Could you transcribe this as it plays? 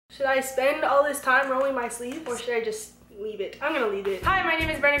Should I spend all this time rolling my sleeves or should I just leave it? I'm gonna leave it. Hi, my name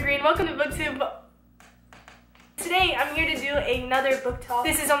is Brenna Green. Welcome to BookTube. Today, I'm here to do another book talk.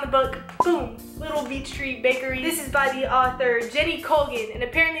 This is on the book, boom, Little Beech Tree Bakery. This is by the author, Jenny Colgan, and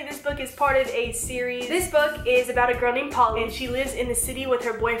apparently this book is part of a series. This book is about a girl named Polly, and she lives in the city with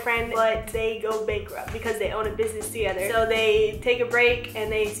her boyfriend, but they go bankrupt because they own a business together. So they take a break and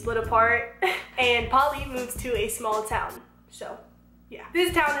they split apart, and Polly moves to a small town. So yeah.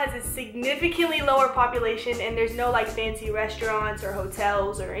 This town has a significantly lower population and there's no like fancy restaurants or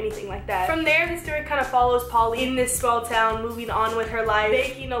hotels or anything like that. From there, the story kind of follows Polly in this small town, moving on with her life,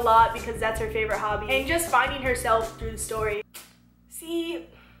 baking a lot because that's her favorite hobby, and just finding herself through the story.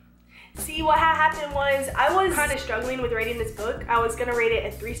 See, what happened was I was kind of struggling with rating this book. I was gonna rate it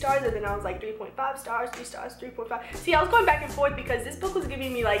at 3 stars and then I was like 3.5 stars, 3 stars, 3.5. See, I was going back and forth because this book was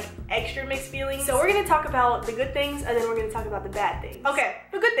giving me like extra mixed feelings. So we're gonna talk about the good things and then we're gonna talk about the bad things. Okay,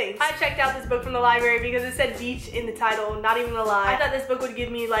 the good things. I checked out this book from the library because it said beach in the title, not even a lie. I thought this book would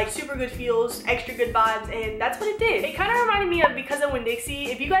give me like super good feels, extra good vibes, and that's what it did. It kind of reminded me of Because of Winn-Dixie.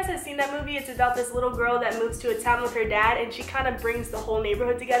 If you guys have seen that movie, it's about this little girl that moves to a town with her dad and she kind of brings the whole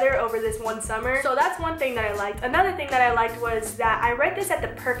neighborhood together over this one summer. So that's one thing that I liked. Another thing that I liked was that I read this at the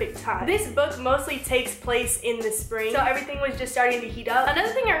perfect time. This book mostly takes place in the spring, so everything was just starting to heat up.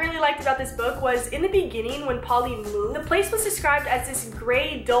 Another thing I really liked about this book was in the beginning when Polly moved, the place was described as this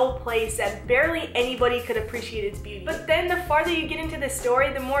gray, dull place that barely anybody could appreciate its beauty. But then the farther you get into the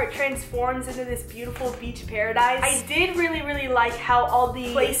story, the more it transforms into this beautiful beach paradise. I did really like how all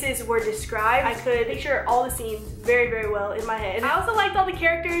the places were described. I could picture all the scenes very well in my head. I also liked all the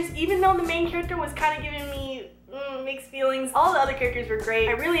characters, even though the main character was kind of giving me mixed feelings. All the other characters were great.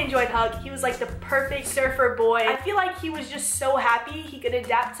 I really enjoyed Huck. He was like the perfect surfer boy. I feel like he was just so happy. He could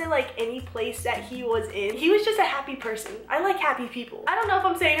adapt to like any place that he was in. He was just a happy person. I like happy people. I don't know if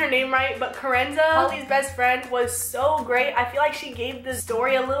I'm saying her name right, but Carenza, Polly's best friend, was so great. I feel like she gave the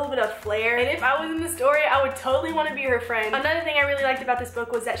story a little bit of flair, and if I was in the story, I would totally want to be her friend. Another thing I really liked about this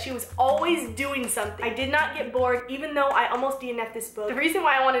book was that she was always doing something. I did not get bored, even though I almost DNF'd this book. The reason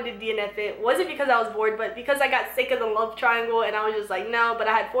why I wanted to DNF it wasn't because I was bored, but because I got sick of the love triangle and I was just like, no, but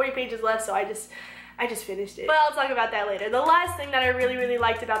I had 40 pages left, so I just finished it. But I'll talk about that later. The last thing that I really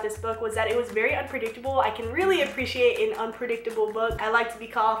liked about this book was that it was very unpredictable. I can really appreciate an unpredictable book. I like to be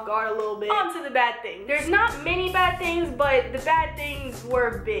caught off guard a little bit. On to the bad things. There's not many bad things, but the bad things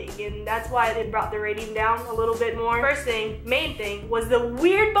were big, and that's why they brought the rating down a little bit more. First thing, main thing, was the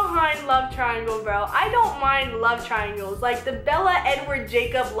weird behind love triangle, bro. I don't mind love triangles. Like the Bella, Edward,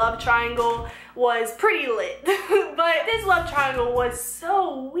 Jacob love triangle was pretty lit. But this love triangle was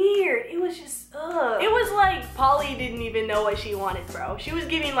so weird. It was just, ugh. It was like Polly didn't even know what she wanted, bro. She was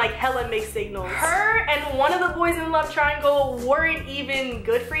giving like hella mixed signals. Her and one of the boys in the love triangle weren't even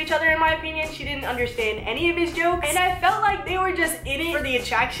good for each other in my opinion. She didn't understand any of his jokes. And I felt like they were just in it for the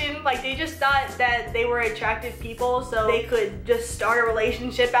attraction. Like they just thought that they were attractive people so they could just start a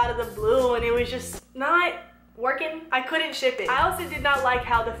relationship out of the blue, and it was just not working. I couldn't ship it. I also did not like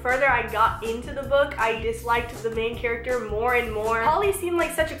how the further I got into the book, I disliked the main character more and more. Polly seemed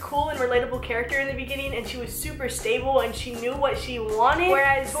like such a cool and relatable character in the beginning, and she was super stable and she knew what she wanted,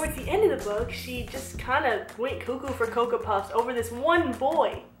 whereas towards the end of the book, she just kind of went cuckoo for Cocoa Puffs over this one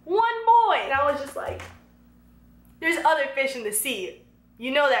boy. And I was just like, there's other fish in the sea.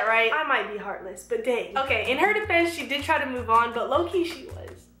 You know that, right? I might be heartless, but dang. Okay, in her defense, she did try to move on, but low-key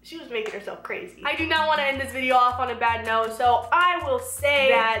she was making herself crazy. I do not want to end this video off on a bad note, so I will say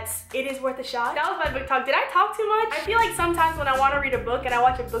that it is worth a shot. That was my book talk. Did I talk too much? I feel like sometimes when I want to read a book and I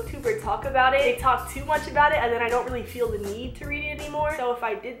watch a booktuber talk about it, they talk too much about it and then I don't really feel the need to read it anymore. So if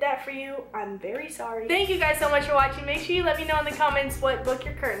I did that for you, I'm very sorry. Thank you guys so much for watching. Make sure you let me know in the comments what book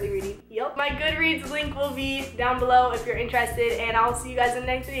you're currently reading. Yup. My Goodreads link will be down below if you're interested, and I'll see you guys in the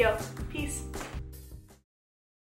next video. Peace.